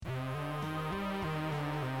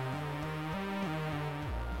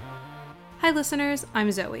Hi listeners,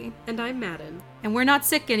 I'm Zoe. And I'm Madden. And we're not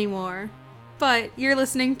sick anymore. But you're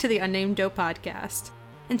listening to the Unnamed Doe podcast.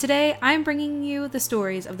 And today I'm bringing you the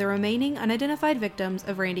stories of the remaining unidentified victims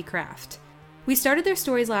of Randy Kraft. We started their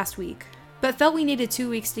stories last week, but felt we needed 2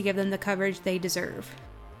 weeks to give them the coverage they deserve.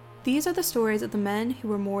 These are the stories of the men who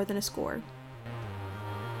were more than a score.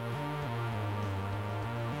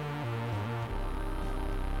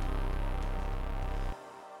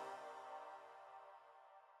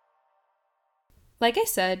 Like I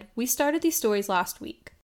said, we started these stories last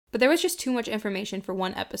week, but there was just too much information for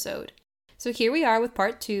one episode. So here we are with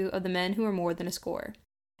part 2 of the men who are more than a score.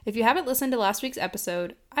 If you haven't listened to last week's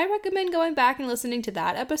episode, I recommend going back and listening to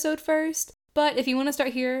that episode first, but if you want to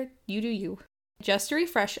start here, you do you. Just to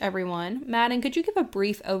refresh everyone, Madden, could you give a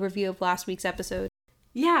brief overview of last week's episode?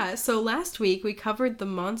 Yeah, so last week we covered the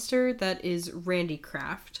monster that is Randy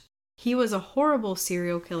Kraft. He was a horrible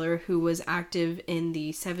serial killer who was active in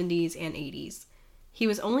the 70s and 80s. He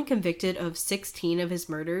was only convicted of 16 of his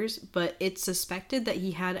murders, but it's suspected that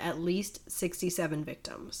he had at least 67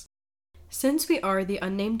 victims. Since we are the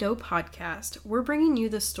Unnamed Doe podcast, we're bringing you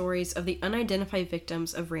the stories of the unidentified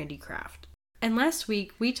victims of Randy Kraft. And last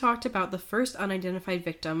week, we talked about the first unidentified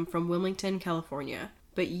victim from Wilmington, California.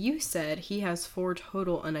 But you said he has 4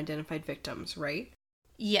 total unidentified victims, right?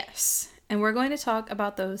 Yes, and we're going to talk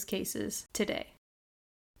about those cases today.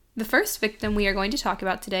 The first victim we are going to talk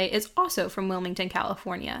about today is also from Wilmington,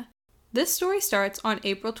 California. This story starts on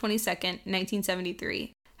April 22nd,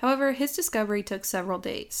 1973. However, his discovery took several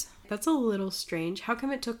days. That's a little strange. How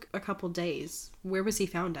come it took a couple days? Where was he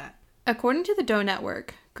found at? According to the Doe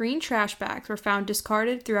Network, green trash bags were found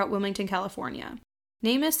discarded throughout Wilmington, California.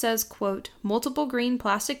 NamUs says, quote, multiple green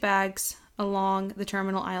plastic bags along the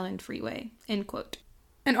Terminal Island Freeway, end quote.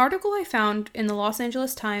 An article I found in the Los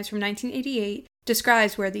Angeles Times from 1988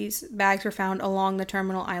 describes where these bags were found along the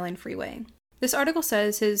Terminal Island Freeway. This article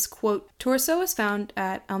says his, quote, torso was found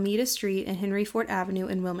at Alameda Street and Henry Ford Avenue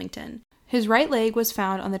in Wilmington. His right leg was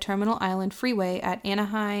found on the Terminal Island Freeway at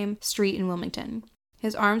Anaheim Street in Wilmington.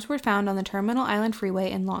 His arms were found on the Terminal Island Freeway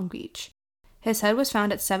in Long Beach. His head was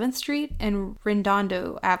found at 7th Street and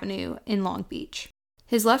Redondo Avenue in Long Beach.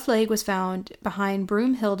 His left leg was found behind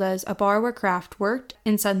Broomhilda's, a bar where Kraft worked,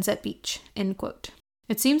 in Sunset Beach, end quote.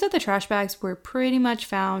 It seems that the trash bags were pretty much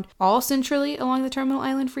found all centrally along the Terminal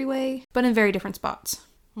Island Freeway, but in very different spots.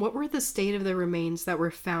 What were the state of the remains that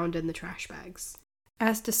were found in the trash bags?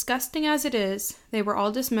 As disgusting as it is, they were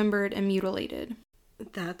all dismembered and mutilated.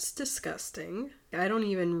 That's disgusting. I don't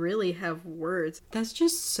even really have words. That's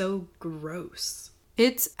just so gross.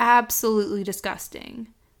 It's absolutely disgusting.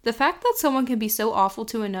 The fact that someone can be so awful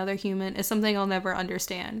to another human is something I'll never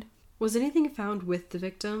understand. Was anything found with the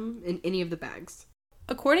victim in any of the bags?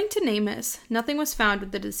 According to NamUs, nothing was found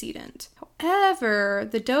with the decedent. However,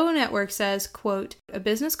 the Doe Network says, quote, a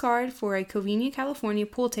business card for a Covina, California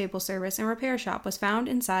pool table service and repair shop was found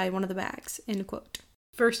inside one of the bags, end quote.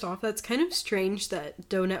 First off, that's kind of strange that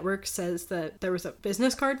Doe Network says that there was a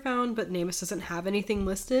business card found, but NamUs doesn't have anything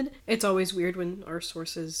listed. It's always weird when our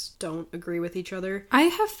sources don't agree with each other. I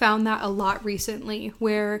have found that a lot recently,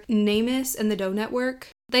 where NamUs and the Doe Network,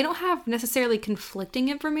 they don't have necessarily conflicting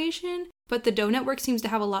information, but the Doe Network seems to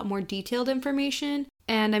have a lot more detailed information,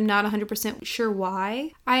 and I'm not 100% sure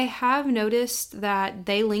why. I have noticed that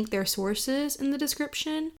they link their sources in the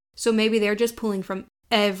description, so maybe they're just pulling from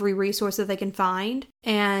every resource that they can find,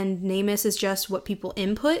 and NamUs is just what people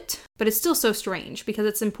input, but it's still so strange because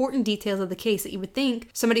it's important details of the case that you would think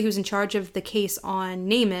somebody who's in charge of the case on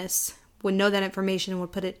NamUs would know that information and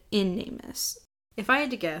would put it in NamUs. If I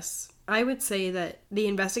had to guess, I would say that the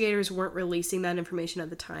investigators weren't releasing that information at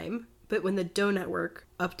the time, but when the Doe Network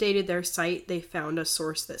updated their site, they found a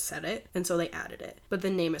source that said it, and so they added it, but the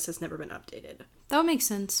NamUs has never been updated. That would make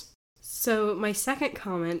sense. So my second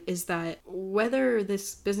comment is that whether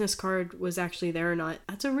this business card was actually there or not,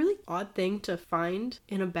 that's a really odd thing to find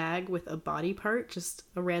in a bag with a body part, just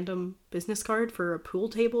a random business card for a pool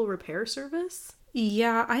table repair service.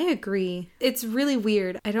 Yeah, I agree. It's really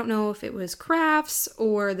weird. I don't know if it was Kraft's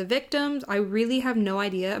or the victims. I really have no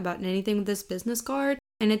idea about anything with this business card,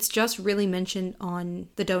 and it's just really mentioned on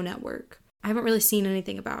the Doe Network. I haven't really seen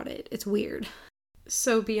anything about it. It's weird.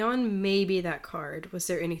 So beyond maybe that card, was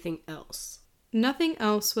there anything else? Nothing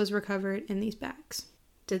else was recovered in these bags.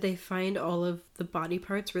 Did they find all of the body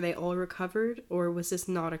parts? Were they all recovered? Or was this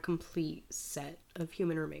not a complete set of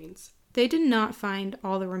human remains? They did not find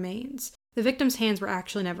all the remains. The victim's hands were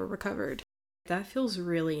actually never recovered. That feels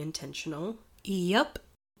really intentional. Yep.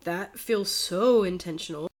 That feels so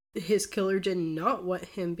intentional. His killer did not want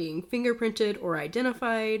him being fingerprinted or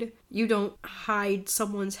identified. You don't hide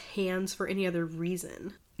someone's hands for any other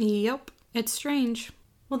reason. Yep. It's strange.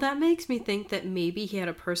 Well, that makes me think that maybe he had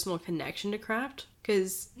a personal connection to Kraft,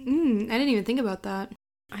 because I didn't even think about that.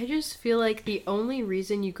 I just feel like the only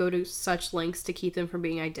reason you go to such lengths to keep them from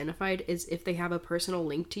being identified is if they have a personal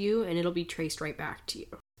link to you, and it'll be traced right back to you.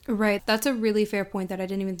 Right, that's a really fair point that I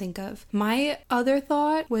didn't even think of. My other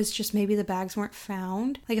thought was just maybe the bags weren't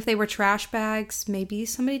found. Like if they were trash bags, maybe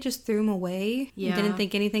somebody just threw them away and didn't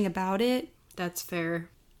think anything about it. That's fair.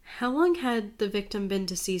 How long had the victim been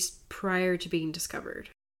deceased prior to being discovered?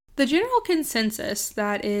 The general consensus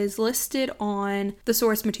that is listed on the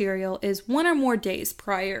source material is 1 or more days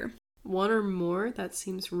prior. 1 or more? That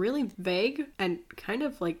seems really vague and kind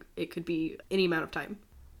of like it could be any amount of time.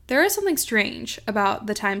 There is something strange about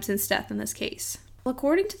the time since death in this case.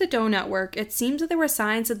 According to the Doe Network, it seems that there were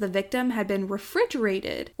signs that the victim had been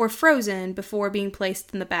refrigerated or frozen before being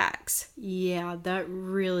placed in the bags. Yeah, that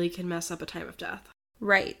really can mess up a time of death.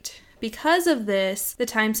 Right. Because of this, the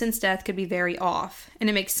time since death could be very off, and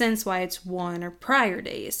it makes sense why it's 1 or prior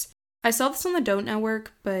days. I saw this on the Doe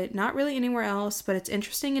Network, but not really anywhere else, but it's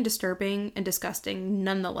interesting and disturbing and disgusting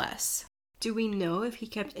nonetheless. Do we know if he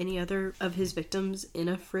kept any other of his victims in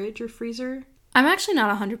a fridge or freezer? I'm actually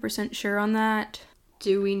not 100% sure on that.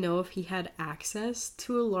 Do we know if he had access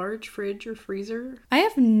to a large fridge or freezer? I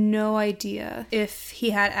have no idea if he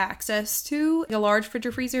had access to a large fridge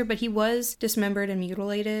or freezer, but he was dismembered and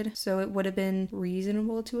mutilated, so it would have been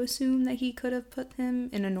reasonable to assume that he could have put him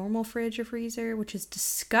in a normal fridge or freezer, which is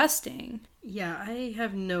disgusting. Yeah, I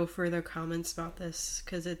have no further comments about this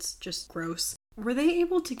because it's just gross. Were they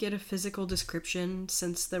able to get a physical description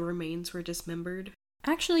since the remains were dismembered?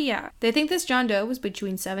 Actually, yeah. They think this John Doe was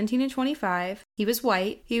between 17 and 25. He was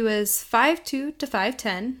white. He was 5'2 to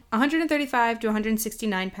 5'10, 135 to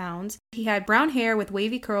 169 pounds. He had brown hair with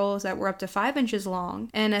wavy curls that were up to 5 inches long,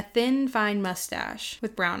 and a thin, fine mustache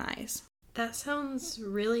with brown eyes. That sounds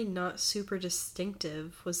really not super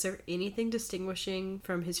distinctive. Was there anything distinguishing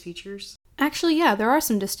from his features? Actually, yeah, there are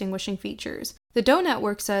some distinguishing features. The Doe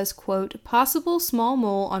Network says, quote, possible small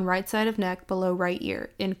mole on right side of neck below right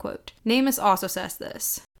ear, end quote. NamUs also says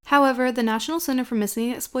this. However, the National Center for Missing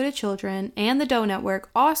and Exploited Children and the Doe Network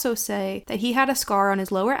also say that he had a scar on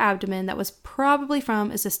his lower abdomen that was probably from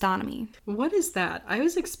a cystotomy. What is that? I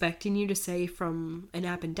was expecting you to say from an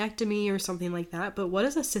appendectomy or something like that, but what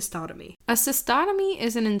is a cystotomy? A cystotomy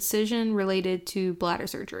is an incision related to bladder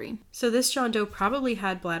surgery. So this John Doe probably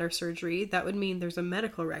had bladder surgery. That would mean there's a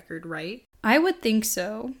medical record, right? I would think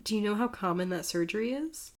so. Do you know how common that surgery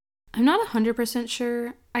is? I'm not 100%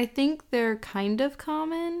 sure. I think they're kind of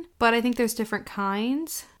common, but I think there's different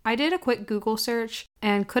kinds. I did a quick Google search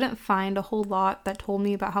and couldn't find a whole lot that told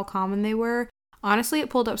me about how common they were. Honestly, it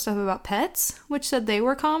pulled up stuff about pets, which said they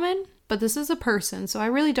were common, but this is a person, so I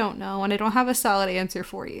really don't know, and I don't have a solid answer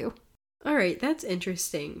for you. Alright, that's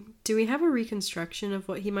interesting. Do we have a reconstruction of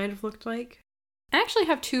what he might have looked like? I actually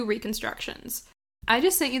have 2 reconstructions. I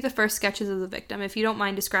just sent you the first sketches of the victim, if you don't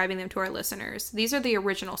mind describing them to our listeners. These are the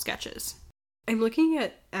original sketches. I'm looking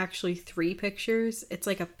at actually 3 pictures. It's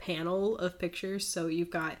like a panel of pictures, so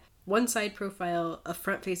you've got one side profile, a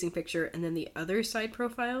front-facing picture, and then the other side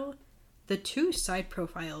profile. The 2 side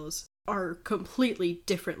profiles are completely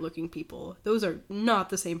different looking people. Those are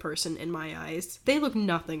not the same person in my eyes. They look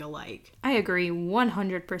nothing alike. I agree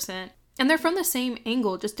 100%. And they're from the same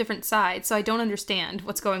angle, just different sides, so I don't understand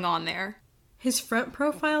what's going on there. His front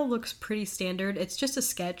profile looks pretty standard. It's just a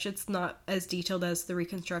sketch. It's not as detailed as the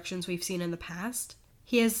reconstructions we've seen in the past.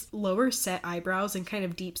 He has lower set eyebrows and kind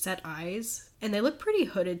of deep set eyes. And they look pretty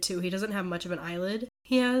hooded too. He doesn't have much of an eyelid.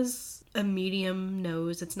 He has a medium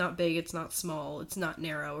nose. It's not big, it's not small, it's not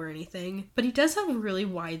narrow or anything. But he does have really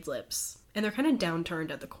wide lips. And they're kind of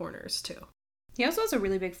downturned at the corners too. He also has a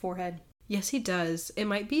really big forehead. Yes, he does. It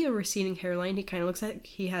might be a receding hairline. He kind of looks like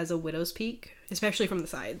he has a widow's peak, especially from the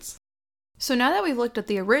sides. So now that we've looked at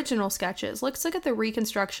the original sketches, let's look at the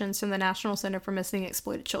reconstructions from the National Center for Missing and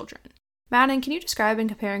Exploited Children. Madden, can you describe and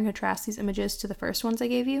compare and contrast these images to the first ones I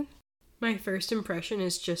gave you? My first impression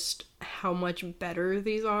is just how much better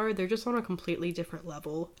these are. They're just on a completely different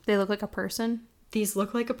level. They look like a person? These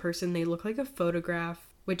look like a person. They look like a photograph,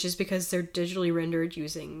 which is because they're digitally rendered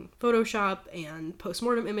using Photoshop and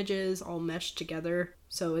postmortem images all meshed together.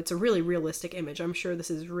 So it's a really realistic image. I'm sure this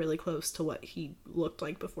is really close to what he looked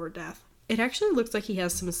like before death. It actually looks like he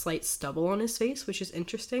has some slight stubble on his face, which is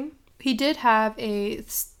interesting. He did have a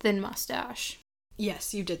thin mustache.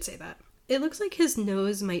 Yes, you did say that. It looks like his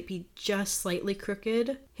nose might be just slightly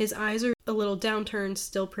crooked. His eyes are a little downturned,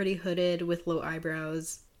 still pretty hooded with low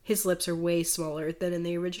eyebrows. His lips are way smaller than in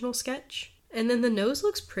the original sketch. And then the nose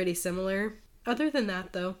looks pretty similar. Other than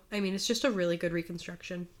that, though, I mean, it's just a really good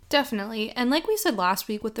reconstruction. Definitely. And like we said last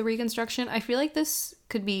week with the reconstruction, I feel like this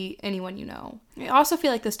could be anyone you know. I also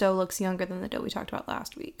feel like this doe looks younger than the doe we talked about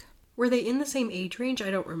last week. Were they in the same age range?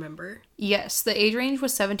 I don't remember. Yes, the age range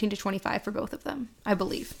was 17 to 25 for both of them, I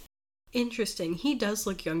believe. Interesting. He does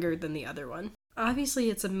look younger than the other one. Obviously,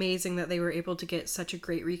 it's amazing that they were able to get such a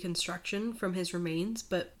great reconstruction from his remains,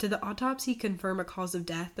 but did the autopsy confirm a cause of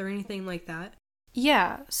death or anything like that?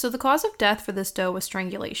 Yeah, so the cause of death for this doe was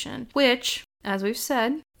strangulation, which, as we've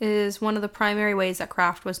said, is one of the primary ways that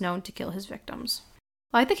Kraft was known to kill his victims.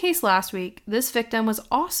 Like the case last week, this victim was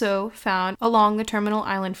also found along the Terminal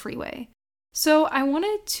Island Freeway. So I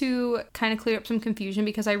wanted to kind of clear up some confusion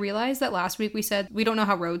because I realized that last week we said we don't know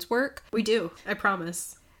how roads work. We do, I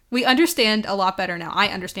promise. We understand a lot better now. I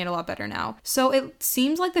understand a lot better now. So it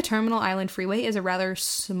seems like the Terminal Island Freeway is a rather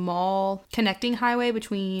small connecting highway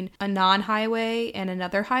between a non-highway and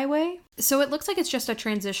another highway. So it looks like it's just a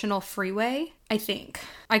transitional freeway, I think.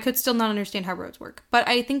 I could still not understand how roads work, but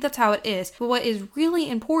I think that's how it is. But what is really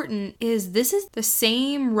important is this is the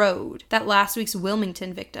same road that last week's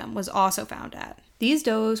Wilmington victim was also found at. These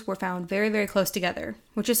does were found very, very close together,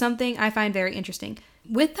 which is something I find very interesting.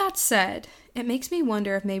 With that said, it makes me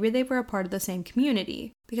wonder if maybe they were a part of the same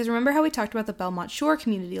community. Because remember how we talked about the Belmont Shore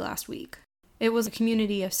community last week? It was a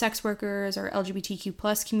community of sex workers or LGBTQ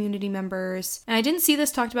plus community members. And I didn't see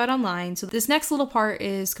this talked about online, so this next little part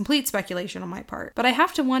is complete speculation on my part. But I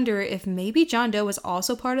have to wonder if maybe John Doe was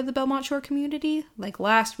also part of the Belmont Shore community, like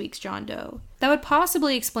last week's John Doe. That would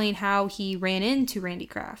possibly explain how he ran into Randy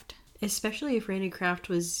Kraft. Especially if Randy Kraft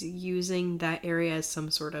was using that area as some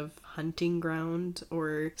sort of hunting ground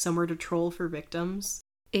or somewhere to troll for victims.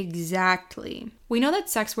 Exactly. We know that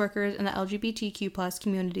sex workers in the LGBTQ plus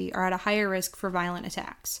community are at a higher risk for violent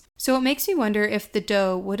attacks. So it makes me wonder if the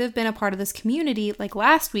doe would have been a part of this community like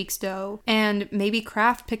last week's doe, and maybe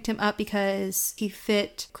Kraft picked him up because he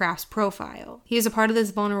fit Kraft's profile. He is a part of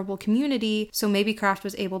this vulnerable community, so maybe Kraft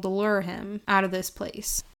was able to lure him out of this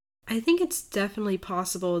place. I think it's definitely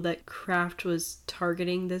possible that Kraft was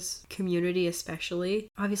targeting this community especially.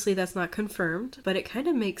 Obviously that's not confirmed, but it kind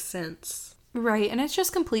of makes sense. Right, and it's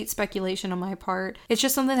just complete speculation on my part. It's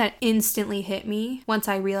just something that instantly hit me once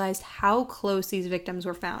I realized how close these victims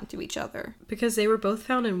were found to each other. Because they were both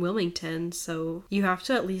found in Wilmington, so you have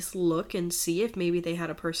to at least look and see if maybe they had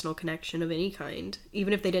a personal connection of any kind.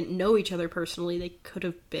 Even if they didn't know each other personally, they could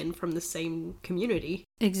have been from the same community.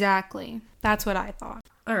 Exactly. That's what I thought.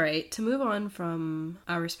 Alright, to move on from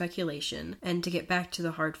our speculation and to get back to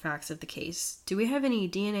the hard facts of the case, do we have any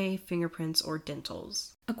DNA, fingerprints, or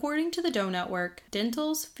dentals? According to the Doe Network,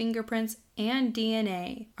 dentals, fingerprints, and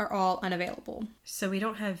DNA are all unavailable. So we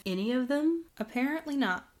don't have any of them? Apparently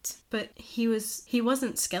not. But he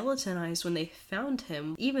wasn't skeletonized when they found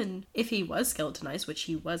him. Even if he was skeletonized, which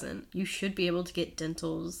he wasn't, you should be able to get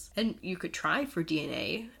dentals. And you could try for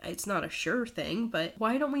DNA. It's not a sure thing, but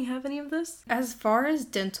why don't we have any of this? As far as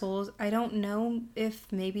dentals, I don't know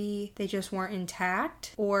if maybe they just weren't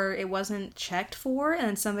intact or it wasn't checked for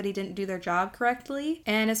and somebody didn't do their job correctly.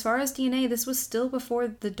 And as far as DNA, this was still before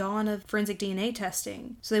the dawn of forensic DNA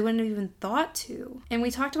testing, so they wouldn't have even thought to. And we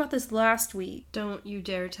talked about this last week. Don't you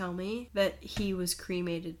dare tell me that he was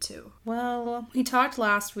cremated too. Well, we talked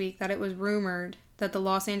last week that it was rumored that the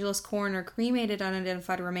Los Angeles coroner cremated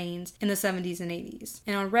unidentified remains in the 70s and 80s.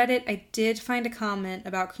 And on Reddit, I did find a comment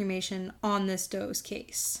about cremation on this doe's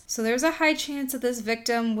case. So there's a high chance that this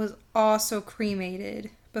victim was also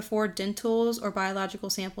cremated before dentals or biological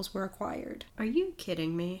samples were acquired. Are you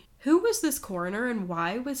kidding me? Who was this coroner and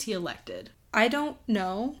why was he elected? I don't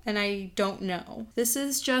know, and I don't know. This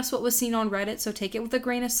is just what was seen on Reddit, so take it with a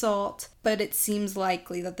grain of salt, but it seems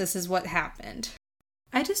likely that this is what happened.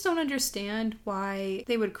 I just don't understand why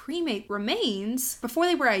they would cremate remains before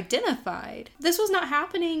they were identified. This was not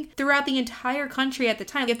happening throughout the entire country at the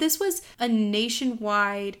time. If this was a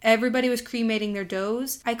nationwide, everybody was cremating their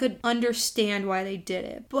does, I could understand why they did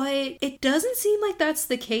it. But it doesn't seem like that's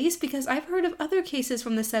the case because I've heard of other cases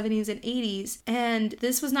from the 70s and 80s, and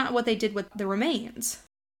this was not what they did with the remains.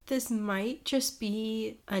 This might just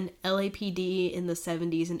be an LAPD in the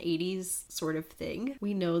 70s and 80s sort of thing.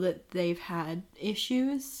 We know that they've had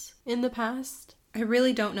issues in the past I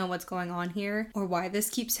really don't know what's going on here or why this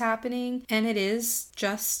keeps happening, and it is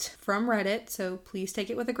just from Reddit, so please take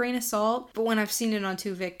it with a grain of salt. But when I've seen it on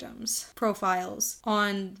 2 victims' profiles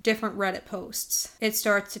on different Reddit posts, it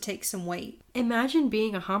starts to take some weight. Imagine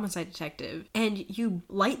being a homicide detective and you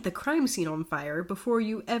light the crime scene on fire before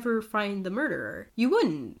you ever find the murderer. You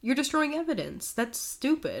wouldn't. You're destroying evidence. That's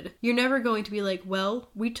stupid. You're never going to be like, well,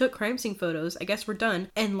 we took crime scene photos, I guess we're done,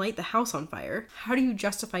 and light the house on fire. How do you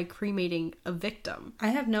justify cremating a victim? I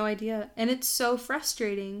have no idea. And it's so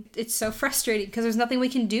frustrating. It's so frustrating because there's nothing we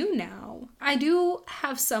can do now. I do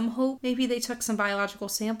have some hope. Maybe they took some biological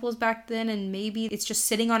samples back then and maybe it's just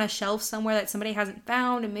sitting on a shelf somewhere that somebody hasn't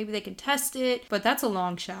found and maybe they can test it. But that's a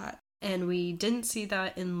long shot. And we didn't see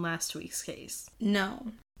that in last week's case.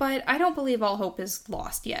 No. But I don't believe all hope is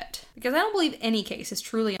lost yet, because I don't believe any case is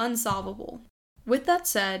truly unsolvable. With that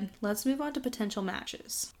said, let's move on to potential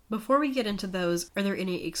matches. Before we get into those, are there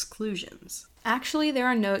any exclusions? Actually, there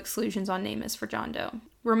are no exclusions on NamUs for John Doe.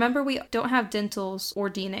 Remember, we don't have dentals or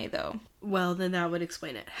DNA, though. Well, then that would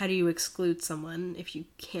explain it. How do you exclude someone if you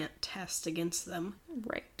can't test against them?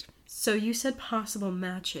 Right. So you said possible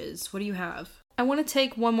matches. What do you have? I want to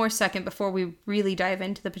take one more second before we really dive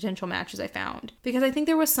into the potential matches I found, because I think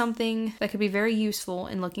there was something that could be very useful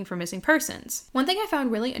in looking for missing persons. One thing I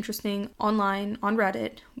found really interesting online on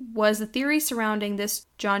Reddit was the theory surrounding this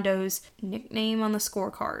John Doe's nickname on the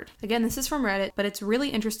scorecard. Again, this is from Reddit, but it's really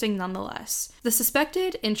interesting nonetheless. The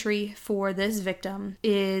suspected entry for this victim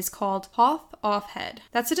is called Hoth Offhead.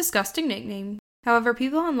 That's a disgusting nickname. However,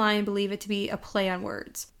 people online believe it to be a play on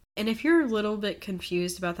words. And if you're a little bit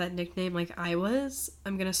confused about that nickname like I was,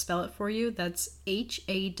 I'm going to spell it for you. That's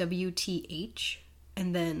Hawth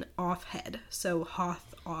and then Offhead. So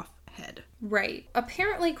Hoth Offhead. Right.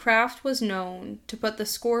 Apparently, Kraft was known to put the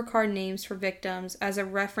scorecard names for victims as a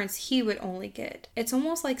reference he would only get. It's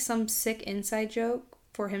almost like some sick inside joke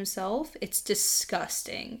for himself. It's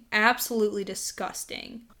disgusting. Absolutely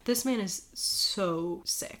disgusting. This man is so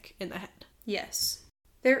sick in the head. Yes.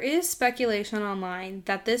 There is speculation online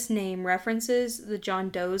that this name references the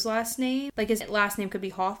John Doe's last name, like his last name could be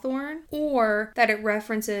Hawthorne, or that it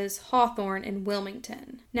references Hawthorne in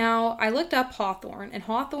Wilmington. Now, I looked up Hawthorne, and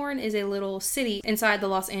Hawthorne is a little city inside the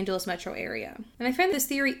Los Angeles metro area. And I found this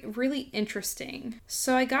theory really interesting.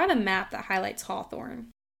 So I got a map that highlights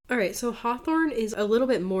Hawthorne. Alright, so Hawthorne is a little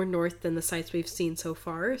bit more north than the sites we've seen so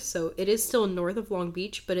far, so it is still north of Long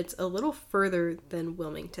Beach, but it's a little further than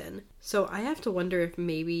Wilmington. So I have to wonder if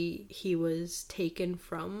maybe he was taken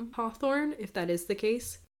from Hawthorne, if that is the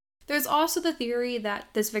case. There's also the theory that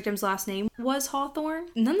this victim's last name was Hawthorne.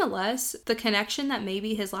 Nonetheless, the connection that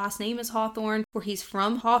maybe his last name is Hawthorne, or he's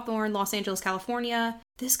from Hawthorne, Los Angeles, California,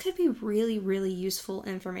 this could be really, really useful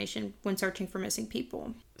information when searching for missing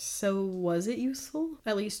people. So was it useful?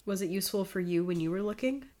 At least, was it useful for you when you were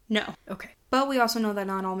looking? No. Okay. But we also know that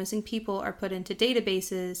not all missing people are put into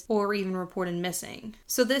databases or even reported missing.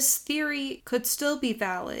 So this theory could still be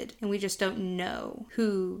valid, and we just don't know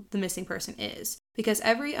who the missing person is. Because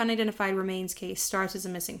every unidentified remains case starts as a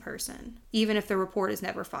missing person, even if the report is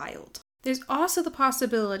never filed. There's also the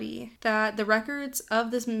possibility that the records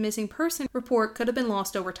of this missing person report could have been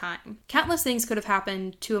lost over time. Countless things could have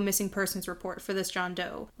happened to a missing persons report for this John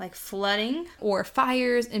Doe, like flooding or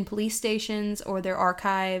fires in police stations or their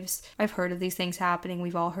archives. I've heard of these things happening.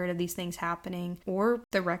 We've all heard of these things happening. Or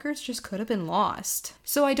the records just could have been lost.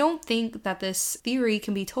 So I don't think that this theory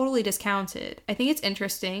can be totally discounted. I think it's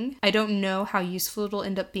interesting. I don't know how useful it'll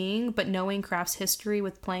end up being, but knowing Kraft's history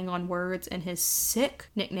with playing on words and his sick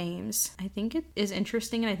nicknames, I think it is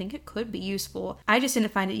interesting and I think it could be useful. I just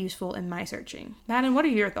didn't find it useful in my searching. Madden, what are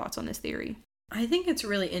your thoughts on this theory? I think it's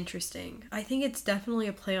really interesting. I think it's definitely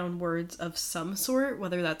a play on words of some sort,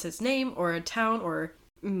 whether that's his name or a town, or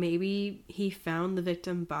maybe he found the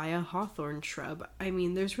victim by a hawthorn shrub. I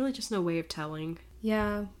mean, there's really just no way of telling.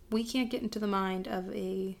 Yeah, we can't get into the mind of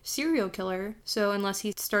a serial killer, so unless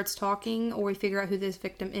he starts talking or we figure out who this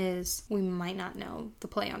victim is, we might not know the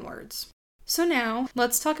play on words. So now,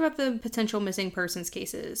 let's talk about the potential missing persons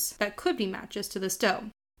cases that could be matches to this Doe.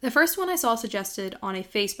 The first one I saw suggested on a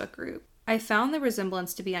Facebook group. I found the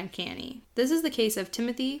resemblance to be uncanny. This is the case of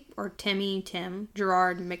Timothy, or Tim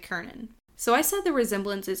Gerard McKernan. So I said the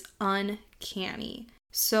resemblance is uncanny.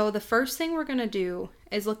 So the first thing we're going to do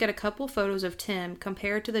is look at a couple photos of Tim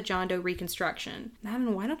compared to the John Doe reconstruction.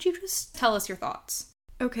 Madden, why don't you just tell us your thoughts?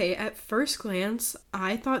 Okay, at first glance,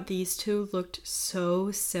 I thought these two looked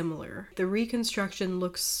so similar. The reconstruction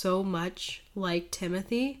looks so much like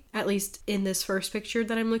Timothy, at least in this first picture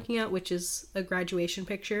that I'm looking at, which is a graduation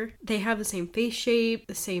picture. They have the same face shape,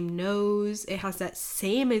 the same nose. It has that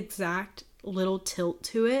same exact little tilt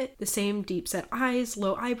to it. The same deep set eyes,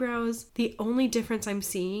 low eyebrows. The only difference I'm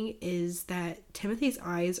seeing is that Timothy's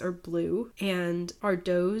eyes are blue and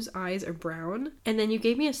Ardoux's eyes are brown. And then you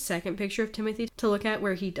gave me a second picture of Timothy to look at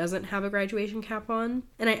where he doesn't have a graduation cap on.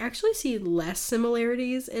 And I actually see less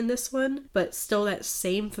similarities in this one, but still that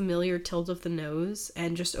same familiar tilt of the nose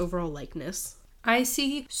and just overall likeness. I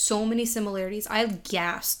see so many similarities. I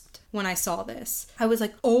gasped when I saw this. I was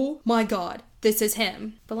like, oh my god, this is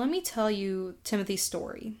him. But let me tell you Timothy's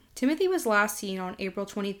story. Timothy was last seen on April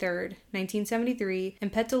 23rd, 1973 in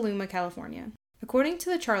Petaluma, California. According to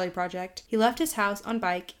the Charlie Project, he left his house on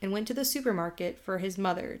bike and went to the supermarket for his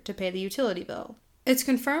mother to pay the utility bill. It's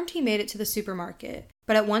confirmed he made it to the supermarket,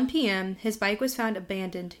 but at 1 p.m., his bike was found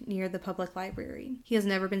abandoned near the public library. He has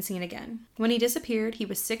never been seen again. When he disappeared, he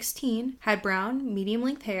was 16, had brown,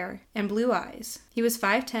 medium-length hair, and blue eyes. He was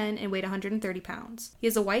 5'10" and weighed 130 pounds. He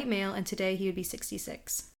is a white male, and today he would be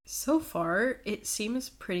 66. So far, it seems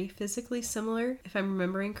pretty physically similar. If I'm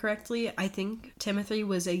remembering correctly, I think Timothy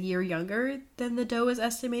was a year younger than the doe is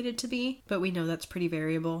estimated to be, but we know that's pretty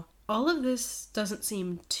variable. All of this doesn't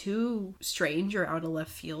seem too strange or out of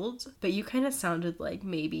left field, but you kind of sounded like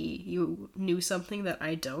maybe you knew something that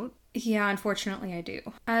I don't. Yeah, unfortunately I do.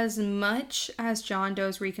 As much as John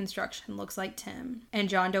Doe's reconstruction looks like Tim, and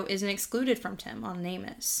John Doe isn't excluded from Tim on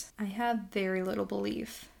NamUs, I have very little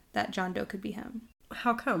belief that John Doe could be him.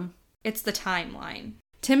 How come? It's the timeline.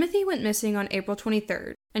 Timothy went missing on April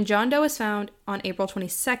 23rd, and John Doe was found on April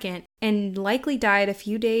 22nd, and likely died a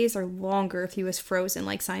few days or longer if he was frozen,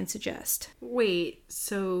 like signs suggest. Wait,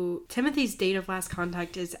 so Timothy's date of last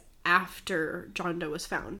contact is after John Doe was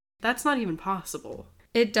found? That's not even possible.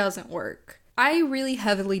 It doesn't work. I really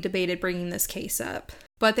heavily debated bringing this case up,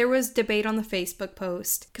 but there was debate on the Facebook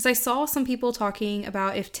post because I saw some people talking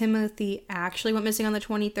about if Timothy actually went missing on the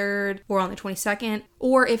 23rd or on the 22nd,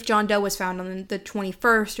 or if John Doe was found on the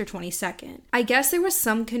 21st or 22nd. I guess there was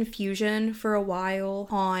some confusion for a while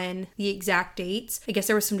on the exact dates. I guess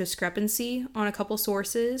there was some discrepancy on a couple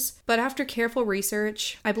sources, but after careful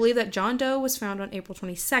research, I believe that John Doe was found on April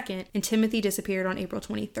 22nd and Timothy disappeared on April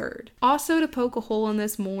 23rd. Also, to poke a hole in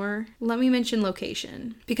this more, let me mention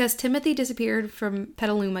location, because Timothy disappeared from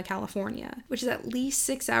Petaluma, California, which is at least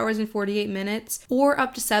 6 hours and 48 minutes, or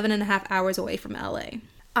up to 7.5 hours away from LA.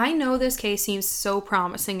 I know this case seems so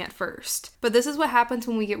promising at first, but this is what happens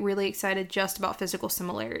when we get really excited just about physical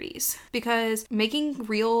similarities. Because making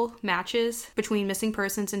real matches between missing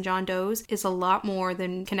persons and John Doe's is a lot more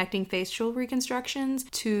than connecting facial reconstructions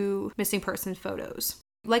to missing person photos.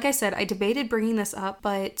 Like I said, I debated bringing this up,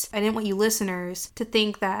 but I didn't want you listeners to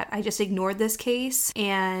think that I just ignored this case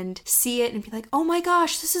and see it and be like, oh my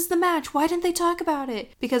gosh, this is the match. Why didn't they talk about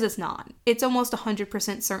it? Because it's not. It's almost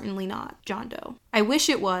 100% certainly not John Doe. I wish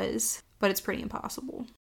it was, but it's pretty impossible.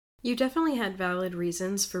 You definitely had valid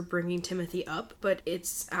reasons for bringing Timothy up, but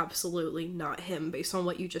it's absolutely not him based on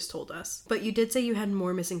what you just told us. But you did say you had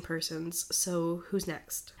more missing persons, so who's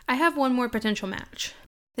next? I have one more potential match.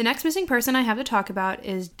 The next missing person I have to talk about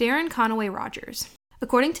is Darren Conaway Rogers.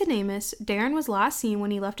 According to NamUs, Darren was last seen when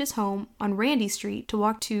he left his home on Randy Street to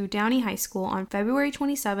walk to Downey High School on February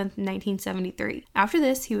 27, 1973. After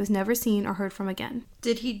this, he was never seen or heard from again.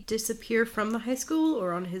 Did he disappear from the high school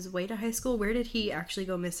or on his way to high school? Where did he actually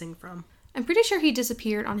go missing from? I'm pretty sure he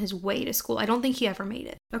disappeared on his way to school. I don't think he ever made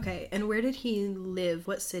it. Okay, and where did he live?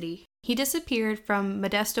 What city? He disappeared from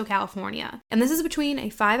Modesto, California. And this is between a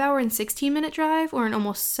 5-hour and 16-minute drive or an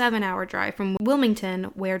almost 7-hour drive from Wilmington,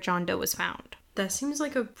 where John Doe was found. That seems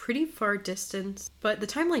like a pretty far distance, but the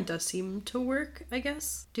timeline does seem to work, I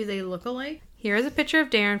guess. Do they look alike? Here is a picture of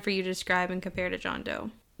Darren for you to describe and compare to John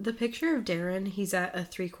Doe. The picture of Darren, he's at a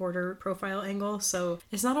 3/4 profile angle, so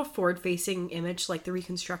it's not a forward-facing image like the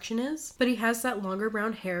reconstruction is, but he has that longer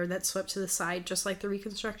brown hair that's swept to the side just like the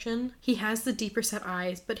reconstruction. He has the deeper set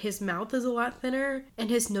eyes, but his mouth is a lot thinner, and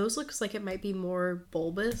his nose looks like it might be more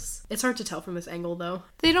bulbous. It's hard to tell from this angle, though.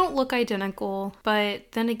 They don't look identical,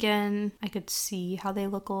 but then again, I could see how they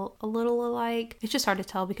look a little alike. It's just hard to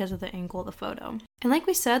tell because of the angle of the photo. And like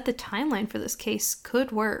we said, the timeline for this case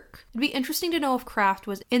could work. It'd be interesting to know if Kraft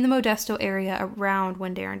was in the Modesto area around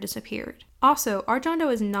when Darren disappeared. Also, our John Doe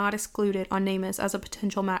is not excluded on NamUs as a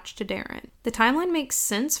potential match to Darren. The timeline makes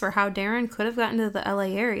sense for how Darren could have gotten to the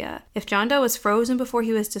LA area. If John Doe was frozen before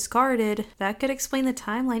he was discarded, that could explain the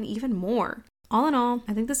timeline even more. All in all,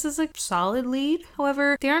 I think this is a solid lead.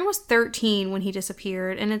 However, Darren was 13 when he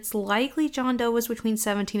disappeared, and it's likely John Doe was between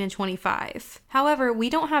 17 and 25. However, we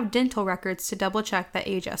don't have dental records to double check that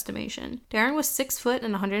age estimation. Darren was 6 foot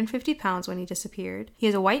and 150 pounds when he disappeared. He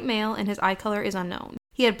is a white male, and his eye color is unknown.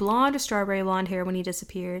 He He had blonde or strawberry blonde hair when he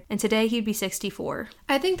disappeared, and today he'd be 64.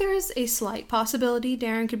 I think there is a slight possibility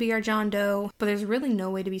Darren could be our John Doe, but there's really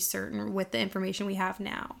no way to be certain with the information we have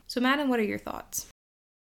now. So Madden, what are your thoughts?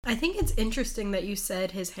 I think it's interesting that you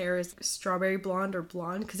said his hair is strawberry blonde or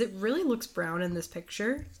blonde, because it really looks brown in this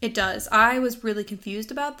picture. It does. I was really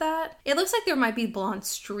confused about that. It looks like there might be blonde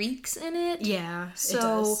streaks in it. Yeah, so it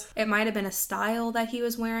does. It might have been a style that he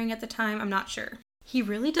was wearing at the time. I'm not sure. He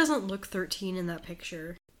really doesn't look 13 in that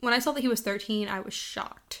picture. When I saw that he was 13, I was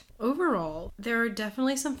shocked. Overall, there are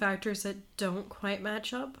definitely some factors that don't quite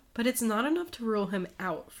match up, but it's not enough to rule him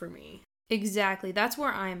out for me. Exactly. That's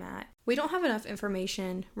where I'm at. We don't have enough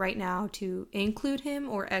information right now to include him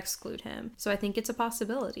or exclude him, so I think it's a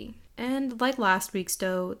possibility. And like last week's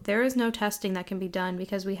Doe, there is no testing that can be done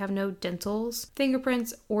because we have no dentals,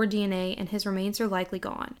 fingerprints, or DNA, and his remains are likely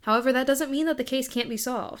gone. However, that doesn't mean that the case can't be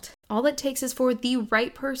solved. All it takes is for the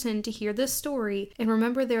right person to hear this story and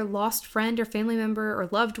remember their lost friend or family member or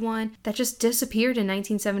loved one that just disappeared in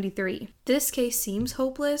 1973. This case seems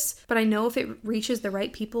hopeless, but I know if it reaches the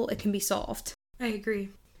right people, it can be solved. I agree.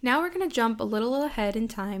 Now we're going to jump a little ahead in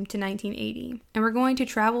time to 1980, and we're going to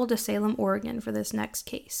travel to Salem, Oregon for this next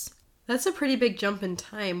case. That's a pretty big jump in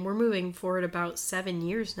time. We're moving forward about 7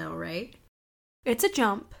 years now, right? It's a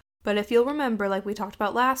jump, but if you'll remember, like we talked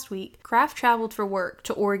about last week, Kraft traveled for work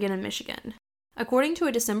to Oregon and Michigan. According to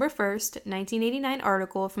a December 1st, 1989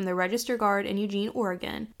 article from the Register Guard in Eugene,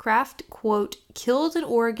 Oregon, Kraft, quote, killed an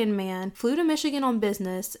Oregon man, flew to Michigan on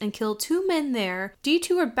business, and killed 2 men there,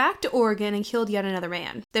 detoured back to Oregon and killed yet another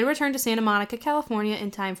man. Then returned to Santa Monica, California in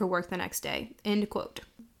time for work the next day, end quote.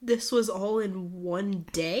 This was all in one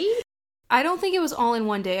day? I don't think it was all in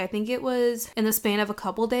one day. I think it was in the span of a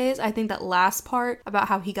couple days. I think that last part about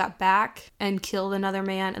how he got back and killed another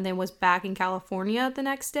man and then was back in California the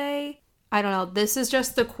next day. I don't know. This is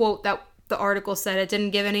just the quote that the article said. It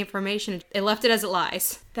didn't give any information. It left it as it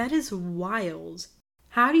lies. That is wild.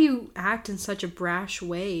 How do you act in such a brash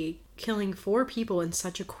way, killing 4 people in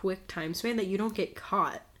such a quick time span that you don't get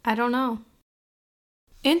caught? I don't know.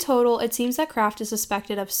 In total, it seems that Kraft is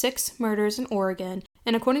suspected of 6 murders in Oregon,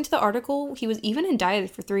 and according to the article, he was even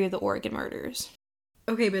indicted for 3 of the Oregon murders.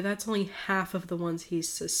 Okay, but that's only half of the ones he's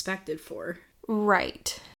suspected for.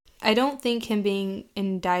 Right. I don't think him being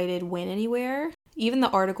indicted went anywhere. Even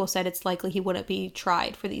the article said it's likely he wouldn't be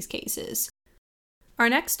tried for these cases. Our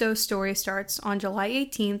next Doe story starts on July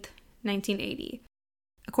 18th, 1980.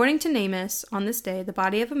 According to NamUs, on this day, the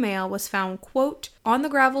body of a male was found, quote, on the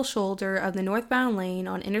gravel shoulder of the northbound lane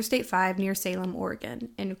on Interstate 5 near Salem, Oregon,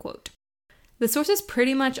 end quote. The sources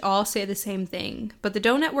pretty much all say the same thing, but the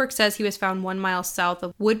Doe Network says he was found 1 mile south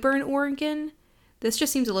of Woodburn, Oregon. This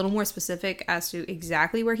just seems a little more specific as to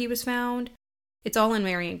exactly where he was found. It's all in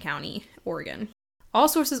Marion County, Oregon. All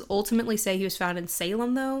sources ultimately say he was found in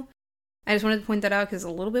Salem, though. I just wanted to point that out because it's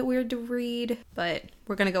a little bit weird to read, but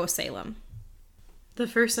we're going to go with Salem. The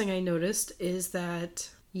first thing I noticed is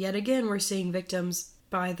that, yet again, we're seeing victims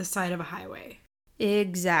by the side of a highway.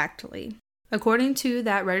 Exactly. According to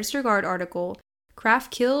that Register Guard article,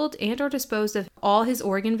 Kraft killed and or disposed of all his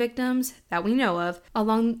Oregon victims that we know of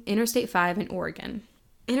along Interstate 5 in Oregon.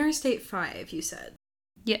 Interstate 5, you said?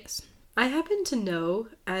 Yes. I happen to know,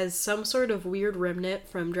 as some sort of weird remnant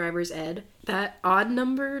from driver's ed, that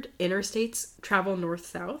odd-numbered interstates travel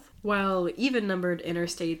north-south, while even-numbered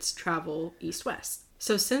interstates travel east-west.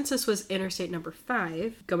 So since this was interstate number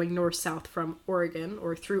 5, going north-south from Oregon,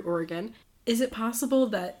 or through Oregon, is it possible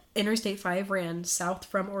that Interstate 5 ran south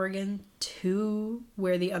from Oregon to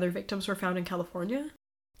where the other victims were found in California?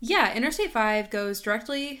 Yeah, Interstate 5 goes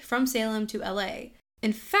directly from Salem to LA.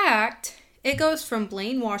 In fact, it goes from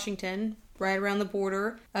Blaine, Washington, right around the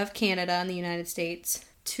border of Canada and the United States,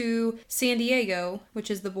 to San Diego, which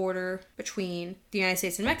is the border between the United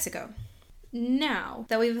States and Mexico. Now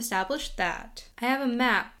that we've established that, I have a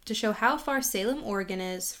map to show how far Salem, Oregon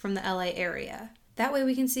is from the LA area. That way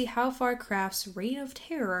we can see how far Kraft's reign of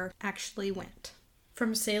terror actually went.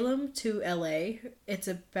 From Salem to LA, it's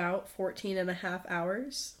about 14 and a half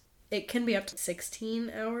hours. It can be up to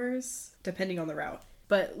 16 hours, depending on the route.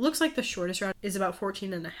 But looks like the shortest route is about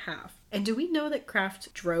 14 and a half. And do we know that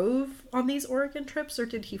Kraft drove on these Oregon trips, or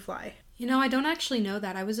did he fly? You know, I don't actually know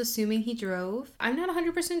that. I was assuming he drove. I'm not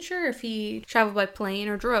 100% sure if he traveled by plane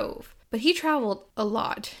or drove. But he traveled a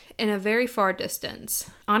lot in a very far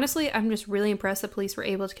distance. Honestly, I'm just really impressed that police were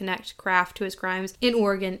able to connect Kraft to his crimes in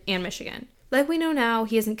Oregon and Michigan. Like we know now,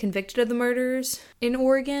 he isn't convicted of the murders in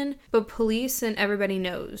Oregon, but police and everybody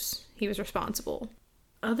knows he was responsible.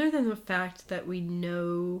 Other than the fact that we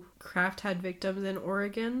know Kraft had victims in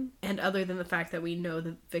Oregon, and other than the fact that we know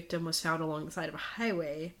the victim was found along the side of a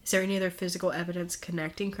highway, is there any other physical evidence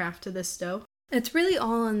connecting Kraft to this doe? It's really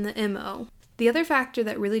all in the MO. The other factor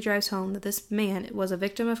that really drives home that this man was a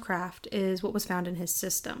victim of Kraft is what was found in his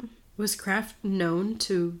system. Was Kraft known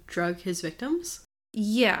to drug his victims?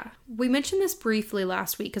 Yeah, we mentioned this briefly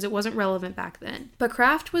last week because it wasn't relevant back then. But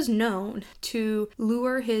Kraft was known to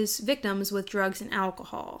lure his victims with drugs and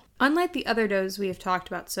alcohol. Unlike the other does we have talked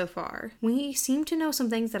about so far, we seem to know some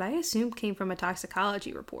things that I assume came from a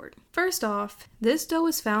toxicology report. First off, this doe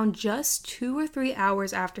was found just 2 or 3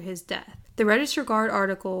 hours after his death. The Register Guard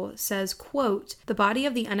article says, quote, "The body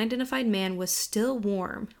of the unidentified man was still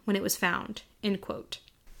warm when it was found," end quote.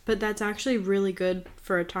 But that's actually really good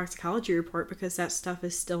for a toxicology report because that stuff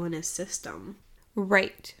is still in his system.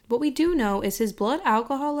 Right. What we do know is his blood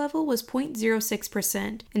alcohol level was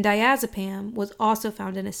 0.06%, and diazepam was also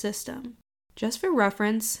found in his system. Just for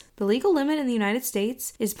reference, the legal limit in the United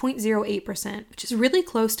States is 0.08%, which is really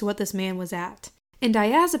close to what this man was at. And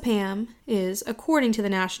diazepam is, according to the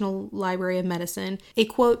National Library of Medicine, a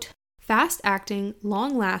quote, "fast-acting,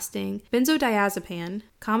 long-lasting benzodiazepine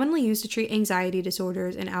commonly used to treat anxiety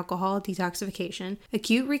disorders and alcohol detoxification,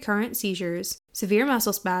 acute recurrent seizures, severe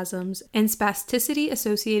muscle spasms, and spasticity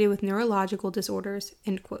associated with neurological disorders,"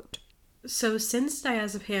 end quote. So since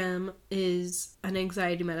diazepam is an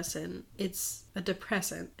anxiety medicine, it's a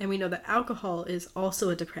depressant, and we know that alcohol is also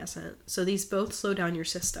a depressant, so these both slow down your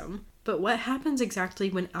system. But what happens exactly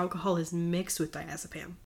when alcohol is mixed with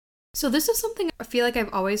diazepam? So this is something I feel like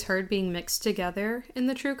I've always heard being mixed together in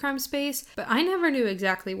the true crime space, but I never knew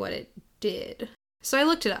exactly what it did. So I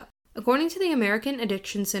looked it up. According to the American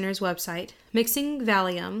Addiction Center's website, mixing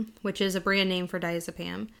Valium, which is a brand name for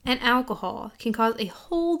diazepam, and alcohol can cause a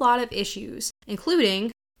whole lot of issues,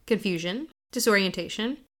 including confusion,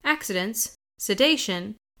 disorientation, accidents,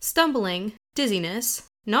 sedation, stumbling, dizziness,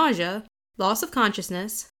 nausea, loss of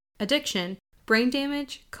consciousness, addiction, brain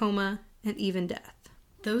damage, coma, and even death.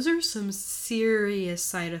 Those are some serious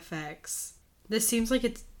side effects. This seems like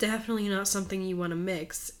it's definitely not something you want to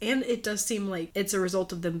mix, and it does seem like it's a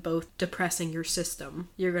result of them both depressing your system.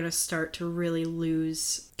 You're going to start to really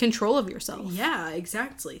lose control of yourself. Yeah,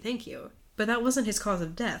 exactly. Thank you. But that wasn't his cause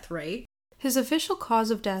of death, right? His official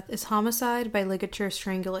cause of death is homicide by ligature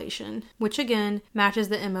strangulation, which again matches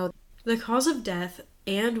the MO. The cause of death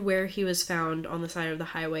and where he was found on the side of the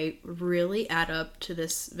highway really add up to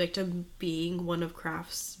this victim being one of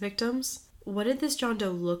Kraft's victims. What did this John Doe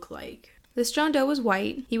look like? This John Doe was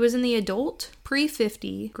white. He was in the adult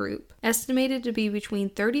pre-50 group, estimated to be between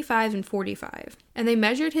 35 and 45. And they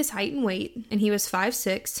measured his height and weight, and he was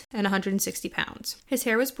 5'6" and 160 pounds. His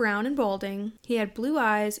hair was brown and balding. He had blue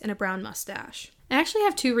eyes and a brown mustache. I actually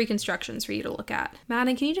have 2 reconstructions for you to look at.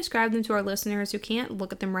 Madden, can you describe them to our listeners who can't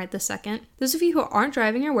look at them right this second? Those of you who aren't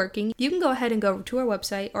driving or working, you can go ahead and go to our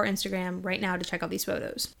website or Instagram right now to check out these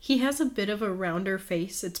photos. He has a bit of a rounder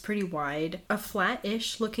face. It's pretty wide. A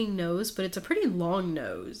flat-ish looking nose, but it's a pretty long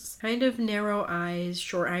nose. Kind of narrow eyes,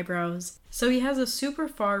 short eyebrows. So he has a super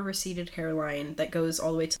far receded hairline that goes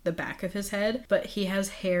all the way to the back of his head, but he has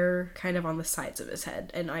hair kind of on the sides of his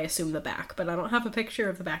head, and I assume the back, but I don't have a picture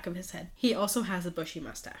of the back of his head. He also has a bushy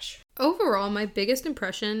mustache. Overall, my biggest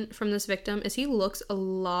impression from this victim is he looks a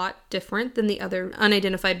lot different than the other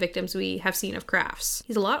unidentified victims we have seen of Kraft's.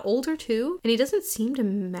 He's a lot older too, and he doesn't seem to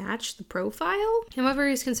match the profile. However,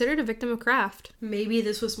 he's considered a victim of Kraft. Maybe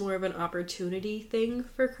this was more of an opportunity thing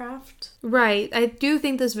for Kraft? Right. I do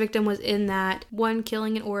think this victim was in that 1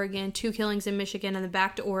 killing in Oregon, 2 killings in Michigan, and then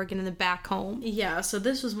back to Oregon and then back home. Yeah, so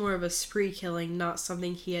this was more of a spree killing, not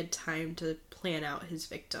something he had time to plan out his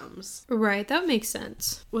victims. Right, that makes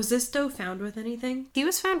sense. Was this doe found with anything? He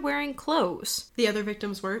was found wearing clothes. The other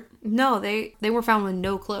victims weren't? No, they were found with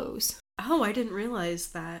no clothes. Oh, I didn't realize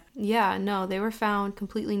that. Yeah, no, they were found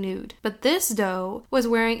completely nude. But this doe was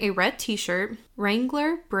wearing a red t-shirt,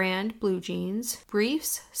 Wrangler brand blue jeans,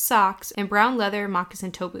 briefs, socks, and brown leather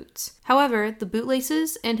moccasin toe boots. However, the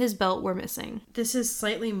bootlaces and his belt were missing. This is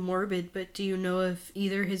slightly morbid, but do you know if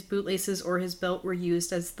either his bootlaces or his belt were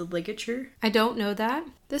used as the ligature? I don't know that.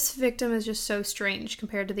 This victim is just so strange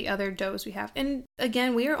compared to the other does we have. And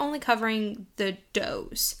again, we are only covering the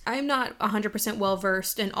does. I'm not 100% well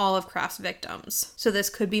versed in all of Kraft's victims, so this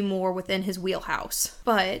could be more within his wheelhouse.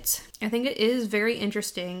 But I think it is very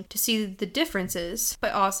interesting to see the differences,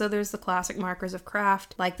 but also there's the classic markers of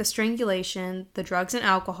Kraft, like the strangulation, the drugs and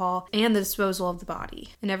alcohol, and the disposal of the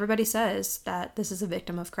body. And everybody says that this is a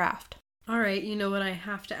victim of Kraft. Alright, you know what I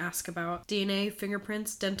have to ask about? DNA,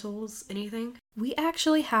 fingerprints, dentals, anything? We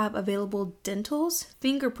actually have available dentals,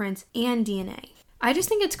 fingerprints, and DNA. I just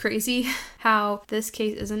think it's crazy how this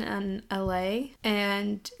case isn't in LA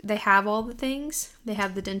and they have all the things. They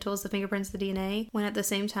have the dentals, the fingerprints, the DNA, when at the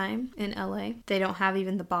same time in LA, they don't have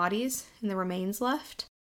even the bodies and the remains left.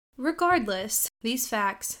 Regardless, these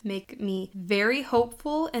facts make me very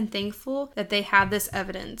hopeful and thankful that they have this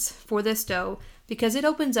evidence for this doe because it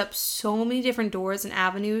opens up so many different doors and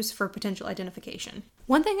avenues for potential identification.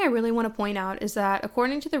 One thing I really want to point out is that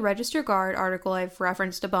according to the Register Guard article I've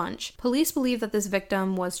referenced a bunch, police believe that this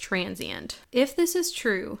victim was transient. If this is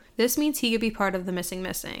true, this means he could be part of the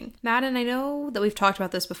missing. Madden, I know that we've talked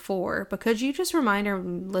about this before, but could you just remind our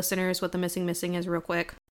listeners what the missing is real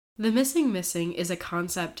quick? The missing is a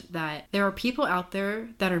concept that there are people out there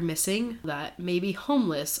that are missing that may be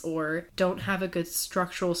homeless or don't have a good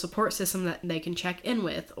structural support system that they can check in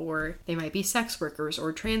with, or they might be sex workers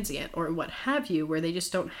or transient or what have you, where they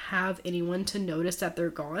just don't have anyone to notice that they're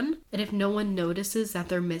gone. And if no one notices that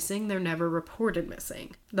they're missing, they're never reported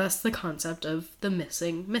missing. Thus the concept of the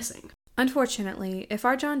missing. Unfortunately, if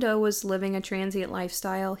our John Doe was living a transient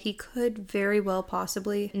lifestyle, he could very well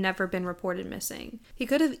possibly never been reported missing. He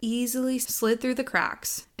could have easily slid through the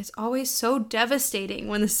cracks. It's always so devastating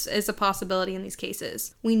when this is a possibility in these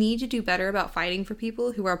cases. We need to do better about fighting for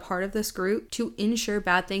people who are part of this group to ensure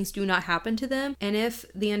bad things do not happen to them, and if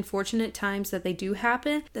the unfortunate times that they do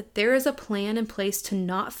happen, that there is a plan in place to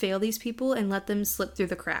not fail these people and let them slip through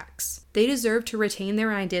the cracks. They deserve to retain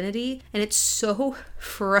their identity, and it's so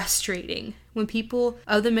frustrating when people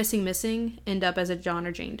of the missing end up as a John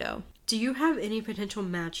or Jane Doe. Do you have any potential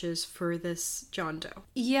matches for this John Doe?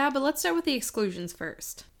 Yeah, but let's start with the exclusions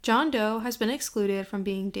first. John Doe has been excluded from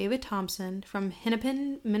being David Thompson from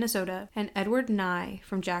Hennepin, Minnesota, and Edward Nye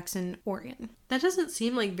from Jackson, Oregon. That doesn't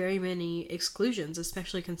seem like very many exclusions,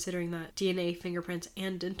 especially considering that DNA, fingerprints,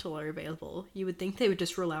 and dental are available. You would think they would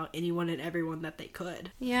just rule out anyone and everyone that they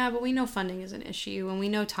could. Yeah, but we know funding is an issue, and we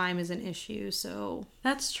know time is an issue, so...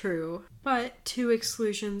 That's true, but 2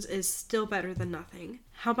 exclusions is still better than nothing.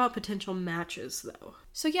 How about potential matches, though?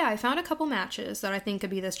 So yeah, I found a couple matches that I think could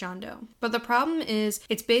be this John Doe. But the problem is,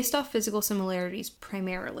 it's based off physical similarities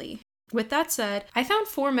primarily. With that said, I found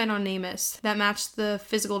 4 men on NamUs that matched the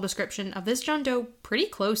physical description of this John Doe pretty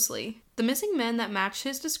closely. The missing men that match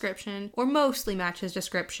his description, or mostly match his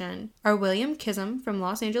description, are William Kism from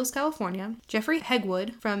Los Angeles, California, Jeffrey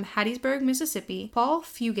Hegwood from Hattiesburg, Mississippi, Paul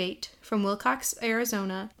Fugate from Wilcox,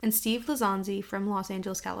 Arizona, and Steve Lazanzi from Los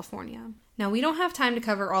Angeles, California. Now, we don't have time to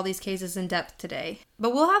cover all these cases in depth today,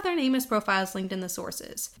 but we'll have their NamUs profiles linked in the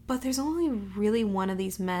sources. But there's only really one of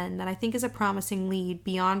these men that I think is a promising lead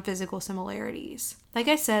beyond physical similarities. Like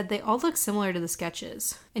I said, they all look similar to the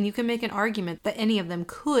sketches, and you can make an argument that any of them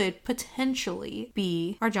could potentially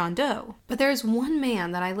be our John Doe. But there's one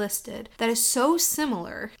man that I listed that is so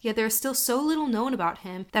similar, yet there's still so little known about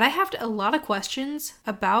him that I have a lot of questions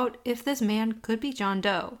about if this man could be John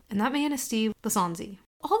Doe, and that man is Steve Lazanzi.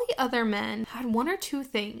 All the other men had 1 or 2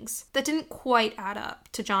 things that didn't quite add up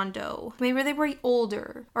to John Doe. Maybe they were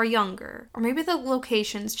older or younger, or maybe the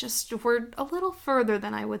locations just were a little further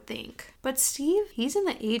than I would think. But Steve, he's in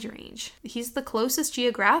the age range. He's the closest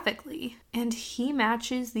geographically, and he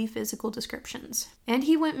matches the physical descriptions. And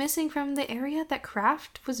he went missing from the area that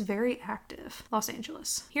Kraft was very active, Los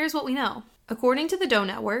Angeles. Here's what we know. According to the Doe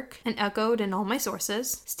Network, and echoed in all my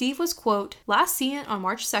sources, Steve was, quote, last seen on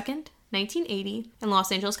March 2nd, 1980 in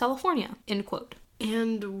Los Angeles, California, end quote.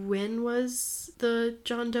 And when was the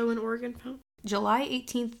John Doe in Oregon found? July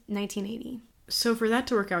 18th, 1980. So for that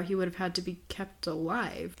to work out, he would have had to be kept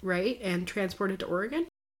alive, right? And transported to Oregon?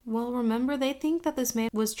 Well, remember, they think that this man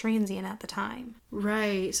was transient at the time.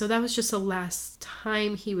 Right, so that was just the last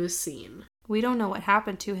time he was seen. We don't know what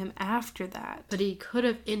happened to him after that. But he could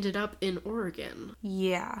have ended up in Oregon.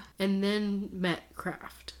 Yeah. And then met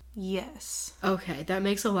Kraft. Yes. Okay, that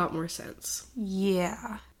makes a lot more sense.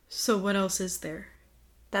 Yeah. So what else is there?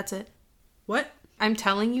 That's it. What? I'm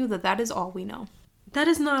telling you that is all we know. That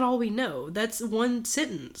is not all we know. That's one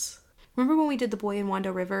sentence. Remember when we did The Boy in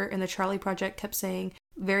Wando River and the Charlie Project kept saying,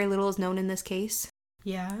 very little is known in this case?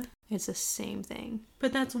 Yeah. It's the same thing.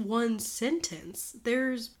 But that's one sentence.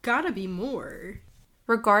 There's gotta be more.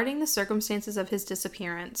 Regarding the circumstances of his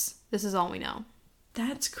disappearance, this is all we know.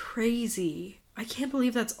 That's crazy. I can't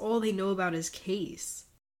believe that's all they know about his case.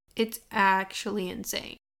 It's actually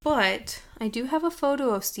insane. But I do have a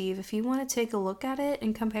photo of Steve if you want to take a look at it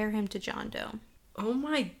and compare him to John Doe. Oh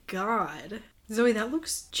my god. Zoe, that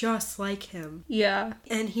looks just like him. Yeah.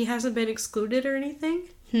 And he hasn't been excluded or anything?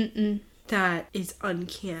 Mm-mm. That is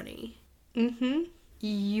uncanny. Mm-hmm.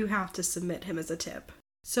 You have to submit him as a tip.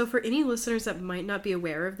 So for any listeners that might not be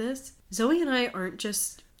aware of this, Zoe and I aren't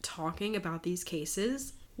just talking about these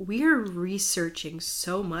cases. we are researching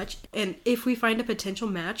so much. And if we find a potential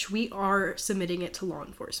match, we are submitting it to law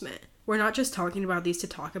enforcement. We're not just talking about these to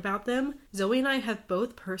talk about them. Zoe and I have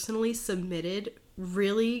both personally submitted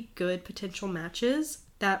really good potential matches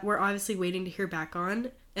that we're obviously waiting to hear back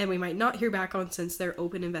on. And we might not hear back on since they're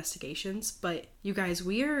open investigations. But you guys,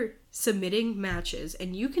 we are submitting matches,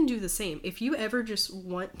 and you can do the same. If you ever just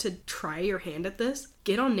want to try your hand at this,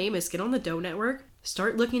 get on NamUs, get on the Doe Network,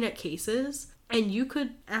 start looking at cases, and you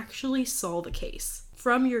could actually solve a case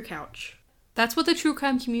from your couch. That's what the true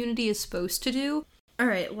crime community is supposed to do.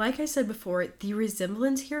 Alright, like I said before, the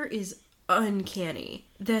resemblance here is uncanny.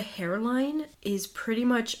 The hairline is pretty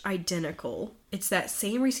much identical. It's that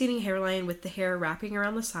same receding hairline with the hair wrapping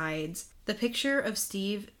around the sides. The picture of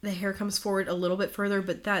Steve, the hair comes forward a little bit further,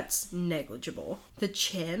 but that's negligible. The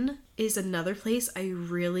chin is another place I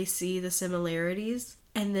really see the similarities.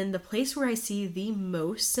 And then the place where I see the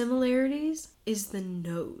most similarities is the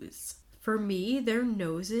nose. For me, their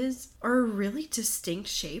noses are a really distinct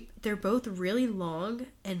shape. They're both really long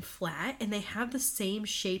and flat, and they have the same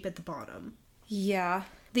shape at the bottom. Yeah.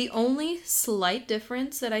 The only slight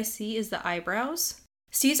difference that I see is the eyebrows.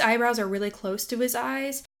 Steve's eyebrows are really close to his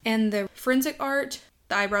eyes, and the forensic art,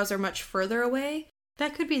 the eyebrows are much further away.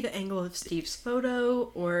 That could be the angle of Steve's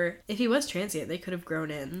photo, or if he was transient, they could have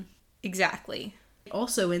grown in. Exactly.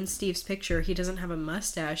 Also, in Steve's picture, he doesn't have a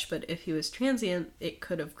mustache, but if he was transient, it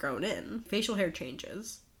could have grown in. Facial hair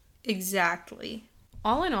changes. Exactly.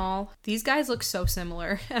 All in all, these guys look so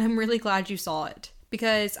similar, and I'm really glad you saw it,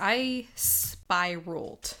 because I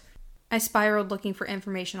spiraled. I spiraled looking for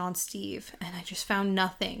information on Steve, and I just found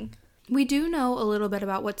nothing. We do know a little bit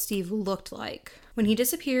about what Steve looked like. When he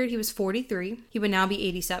disappeared, he was 43. He would now be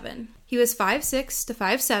 87. He was 5'6" to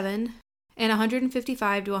 5'7", and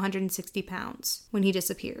 155 to 160 pounds when he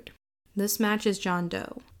disappeared. This matches John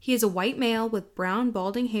Doe. He is a white male with brown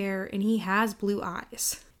balding hair, and he has blue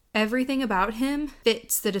eyes. Everything about him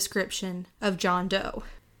fits the description of John Doe.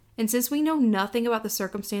 And since we know nothing about the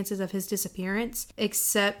circumstances of his disappearance,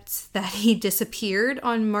 except that he disappeared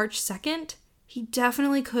on March 2nd, he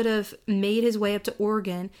definitely could have made his way up to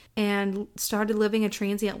Oregon and started living a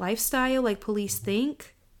transient lifestyle like police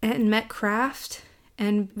think, and met Kraft,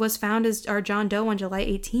 and was found as our John Doe on July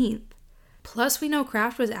 18th. Plus, we know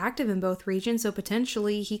Kraft was active in both regions, so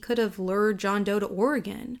potentially he could have lured John Doe to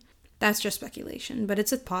Oregon. That's just speculation, but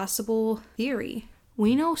it's a possible theory.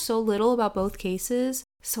 We know so little about both cases,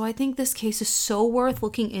 so I think this case is so worth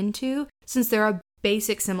looking into since there are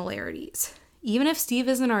basic similarities. Even if Steve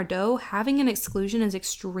isn't our Doe, having an exclusion is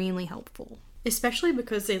extremely helpful. Especially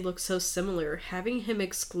because they look so similar, having him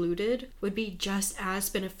excluded would be just as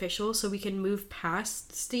beneficial so we can move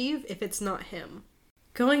past Steve if it's not him.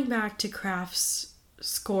 Going back to Kraft's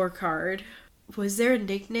scorecard, was there a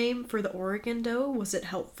nickname for the Oregon Doe? Was it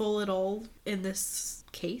helpful at all in this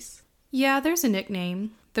case? Yeah, there's a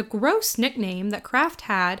nickname. The gross nickname that Kraft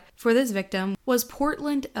had for this victim was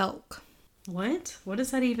Portland Elk. What? What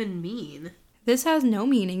does that even mean? This has no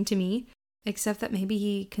meaning to me, except that maybe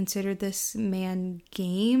he considered this man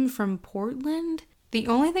game from Portland. The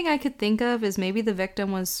only thing I could think of is maybe the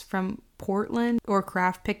victim was from Portland, or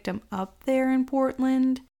Kraft picked him up there in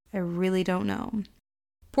Portland. I really don't know.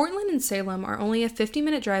 Portland and Salem are only a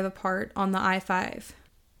 50-minute drive apart on the I-5.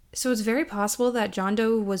 So it's very possible that John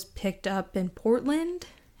Doe was picked up in Portland,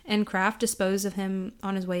 and Kraft disposed of him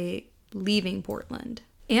on his way leaving Portland.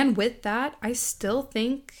 And with that, I still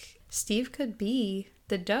think Steve could be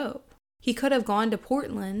the Doe. He could have gone to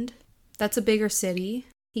Portland. That's a bigger city.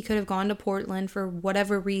 He could have gone to Portland for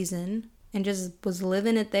whatever reason and just was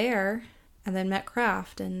living it there and then met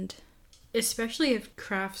Kraft. And especially if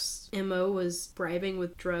Kraft's MO was bribing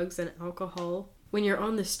with drugs and alcohol. When you're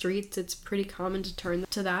on the streets, it's pretty common to turn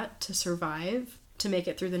to that to survive, to make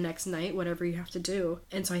it through the next night, whatever you have to do.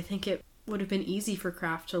 And so I think it would have been easy for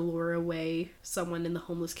Kraft to lure away someone in the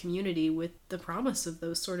homeless community with the promise of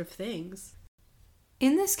those sort of things.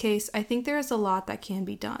 In this case, I think there is a lot that can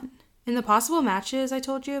be done. In the possible matches I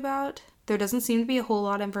told you about, there doesn't seem to be a whole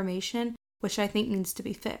lot of information, which I think needs to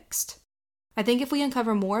be fixed. I think if we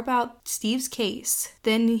uncover more about Steve's case,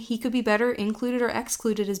 then he could be better included or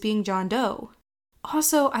excluded as being John Doe.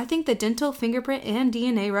 Also, I think the dental, fingerprint, and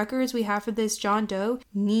DNA records we have for this John Doe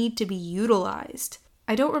need to be utilized.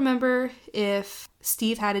 I don't remember if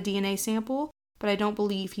Steve had a DNA sample, but I don't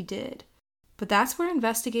believe he did. But that's where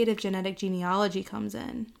investigative genetic genealogy comes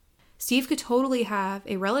in. Steve could totally have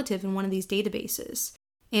a relative in one of these databases.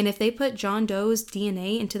 And if they put John Doe's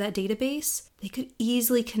DNA into that database, they could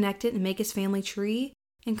easily connect it and make his family tree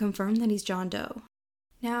and confirm that he's John Doe.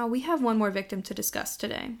 Now, we have one more victim to discuss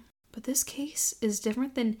today. But this case is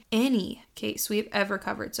different than any case we've ever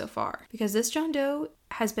covered so far, because this John Doe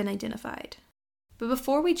has been identified. But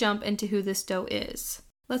before we jump into who this Doe is,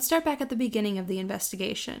 let's start back at the beginning of the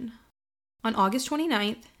investigation. On August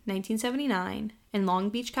 29th, 1979, in Long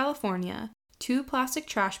Beach, California, 2 plastic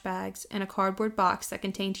trash bags and a cardboard box that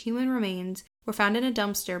contained human remains were found in a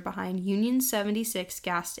dumpster behind Union 76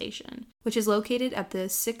 gas station, which is located at the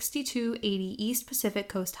 6280 East Pacific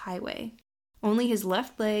Coast Highway. Only his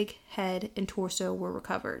left leg, head, and torso were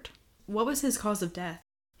recovered. What was his cause of death?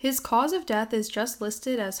 His cause of death is just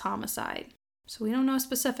listed as homicide, so we don't know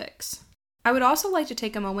specifics. I would also like to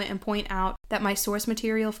take a moment and point out that my source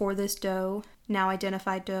material for this Doe, now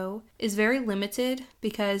identified Doe, is very limited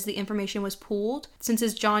because the information was pooled since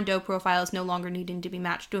his John Doe profile is no longer needing to be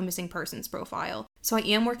matched to a missing persons profile. So I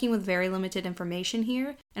am working with very limited information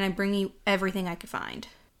here, and I'm bringing you everything I could find.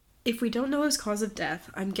 If we don't know his cause of death,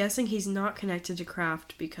 I'm guessing he's not connected to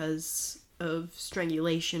Kraft because of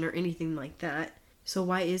strangulation or anything like that. So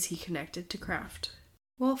why is he connected to Kraft?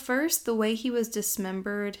 Well, first, the way he was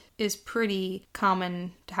dismembered is pretty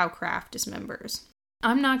common to how Kraft dismembers.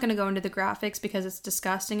 I'm not going to go into the graphics because it's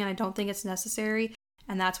disgusting and I don't think it's necessary,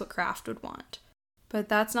 and that's what Kraft would want. But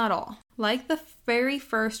that's not all. Like the very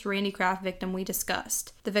first Randy Kraft victim we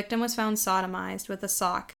discussed, the victim was found sodomized with a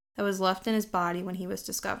sock that was left in his body when he was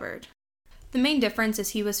discovered. The main difference is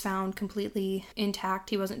he was found completely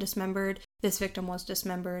intact. He wasn't dismembered. This victim was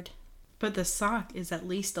dismembered. But the sock is at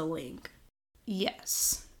least a link.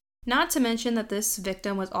 Yes. Not to mention that this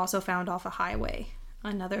victim was also found off a highway,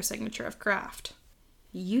 another signature of Kraft.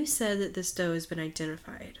 You said that this Doe has been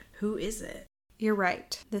identified. Who is it? You're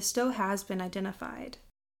right. This Doe has been identified.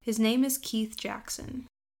 His name is Keith Jackson.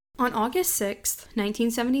 On August 6th,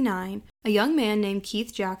 1979, a young man named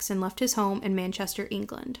Keith Jackson left his home in Manchester,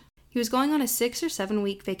 England. He was going on a 6 or 7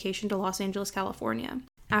 week vacation to Los Angeles, California.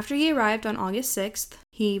 After he arrived on August 6th,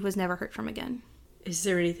 he was never heard from again. Is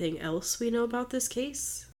there anything else we know about this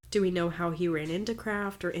case? Do we know how he ran into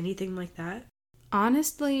Kraft or anything like that?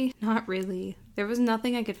 Honestly, not really. There was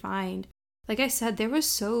nothing I could find. Like I said, there was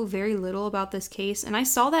so very little about this case, and I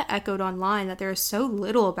saw that echoed online that there is so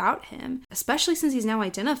little about him, especially since he's now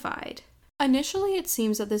identified. Initially, it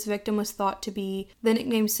seems that this victim was thought to be the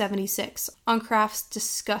nickname 76 on Kraft's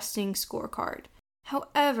disgusting scorecard.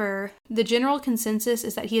 However, the general consensus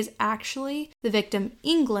is that he is actually the victim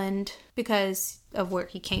England because of where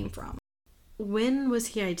he came from. When was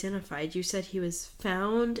he identified? You said he was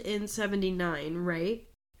found in 79, right?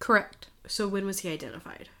 Correct. So when was he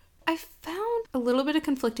identified? I found a little bit of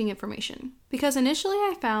conflicting information because initially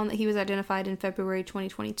I found that he was identified in February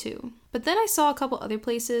 2022, but then I saw a couple other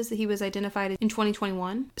places that he was identified in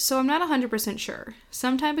 2021, so I'm not 100% sure.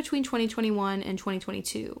 Sometime between 2021 and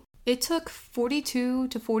 2022. It took 42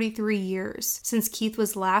 to 43 years since Keith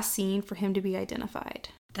was last seen for him to be identified.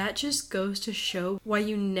 That just goes to show why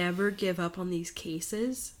you never give up on these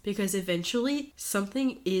cases, because eventually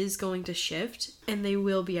something is going to shift and they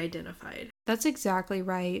will be identified. That's exactly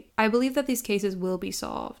right. I believe that these cases will be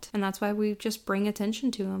solved, and that's why we just bring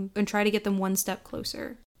attention to them and try to get them one step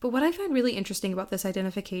closer. But what I find really interesting about this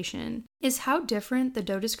identification is how different the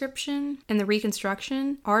Doe description and the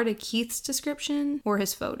reconstruction are to Keith's description or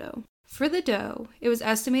his photo. For the Doe, it was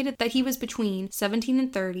estimated that he was between 17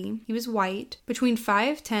 and 30, he was white, between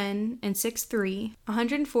 5'10 and 6'3,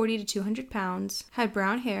 140 to 200 pounds, had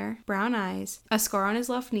brown hair, brown eyes, a scar on his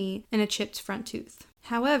left knee, and a chipped front tooth.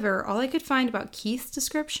 However, all I could find about Keith's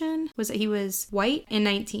description was that he was white and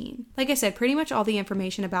 19. Like I said, pretty much all the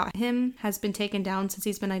information about him has been taken down since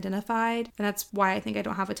he's been identified, and that's why I think I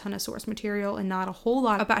don't have a ton of source material and not a whole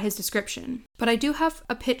lot about his description. But I do have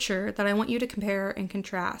a picture that I want you to compare and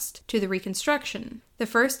contrast to the reconstruction. The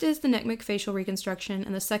first is the Nickmick facial reconstruction,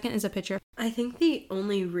 and the second is a picture. I think the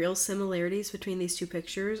only real similarities between these two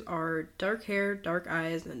pictures are dark hair, dark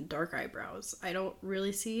eyes, and dark eyebrows. I don't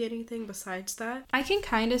really see anything besides that. I can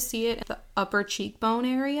kind of see it at the upper cheekbone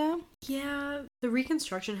area. Yeah, the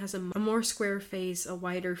reconstruction has a more square face, a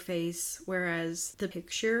wider face, whereas the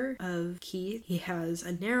picture of Keith, he has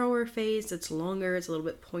a narrower face, it's longer, it's a little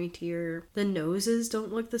bit pointier. The noses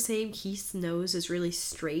don't look the same. Keith's nose is really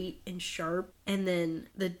straight and sharp, and then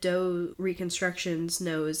the Doe reconstruction's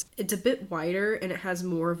nose, it's a bit wider and it has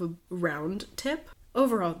more of a round tip.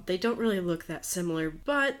 Overall, they don't really look that similar,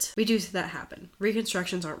 but we do see that happen.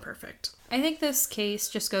 Reconstructions aren't perfect. I think this case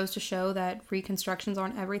just goes to show that reconstructions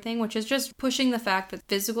aren't everything, which is just pushing the fact that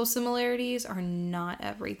physical similarities are not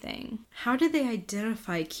everything. How did they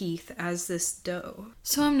identify Keith as this doe?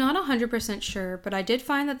 So I'm not 100% sure, but I did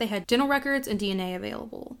find that they had dental records and DNA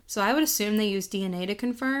available. So I would assume they used DNA to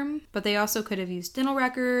confirm, but they also could have used dental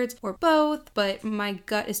records or both, but my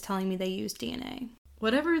gut is telling me they used DNA.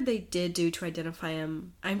 Whatever they did do to identify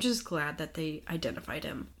him, I'm just glad that they identified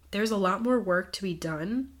him. There's a lot more work to be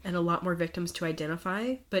done and a lot more victims to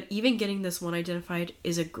identify, but even getting this one identified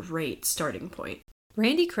is a great starting point.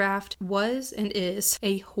 Randy Kraft was and is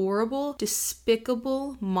a horrible,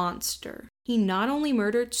 despicable monster. He not only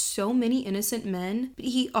murdered so many innocent men, but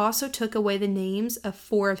he also took away the names of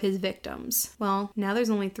 4 of his victims. Well, now there's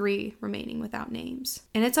only 3 remaining without names.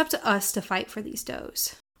 And it's up to us to fight for these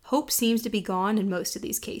does. Hope seems to be gone in most of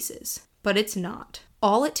these cases, but it's not.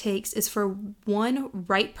 All it takes is for one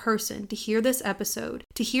right person to hear this episode,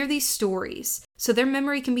 to hear these stories, so their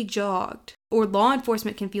memory can be jogged, or law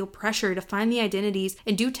enforcement can feel pressure to find the identities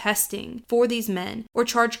and do testing for these men, or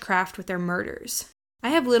charge Kraft with their murders. I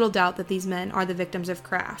have little doubt that these men are the victims of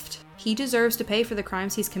Kraft. He deserves to pay for the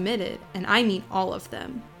crimes he's committed, and I mean all of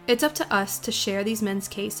them. It's up to us to share these men's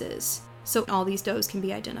cases, so all these does can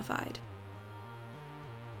be identified.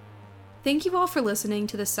 Thank you all for listening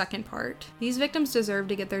to the second part. These victims deserve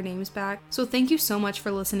to get their names back, so thank you so much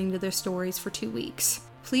for listening to their stories for 2 weeks.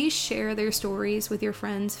 Please share their stories with your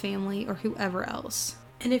friends, family, or whoever else.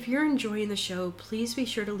 And if you're enjoying the show, please be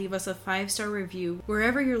sure to leave us a 5-star review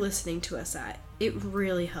wherever you're listening to us at. It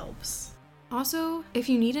really helps. Also, if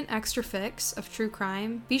you need an extra fix of true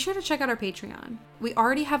crime, be sure to check out our Patreon. We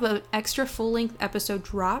already have an extra full-length episode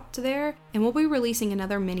dropped there, and we'll be releasing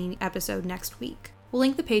another mini episode next week. We'll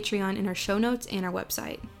link the Patreon in our show notes and our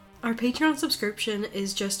website. Our Patreon subscription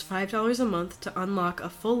is just $5 a month to unlock a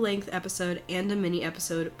full-length episode and a mini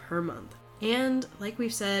episode per month. And, like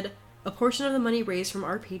we've said, a portion of the money raised from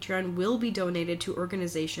our Patreon will be donated to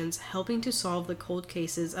organizations helping to solve the cold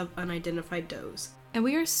cases of unidentified does. And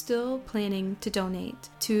we are still planning to donate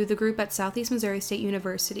to the group at Southeast Missouri State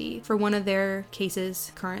University for one of their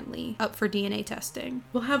cases currently up for DNA testing.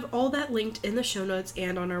 We'll have all that linked in the show notes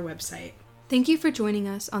and on our website. Thank you for joining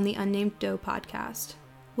us on the Unnamed Doe podcast.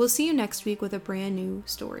 We'll see you next week with a brand new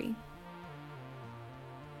story.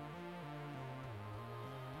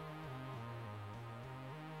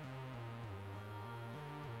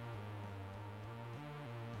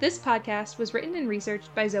 This podcast was written and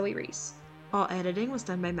researched by Zoe Reese. All editing was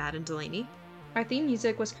done by Madden Delaney. Our theme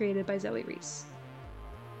music was created by Zoe Reese.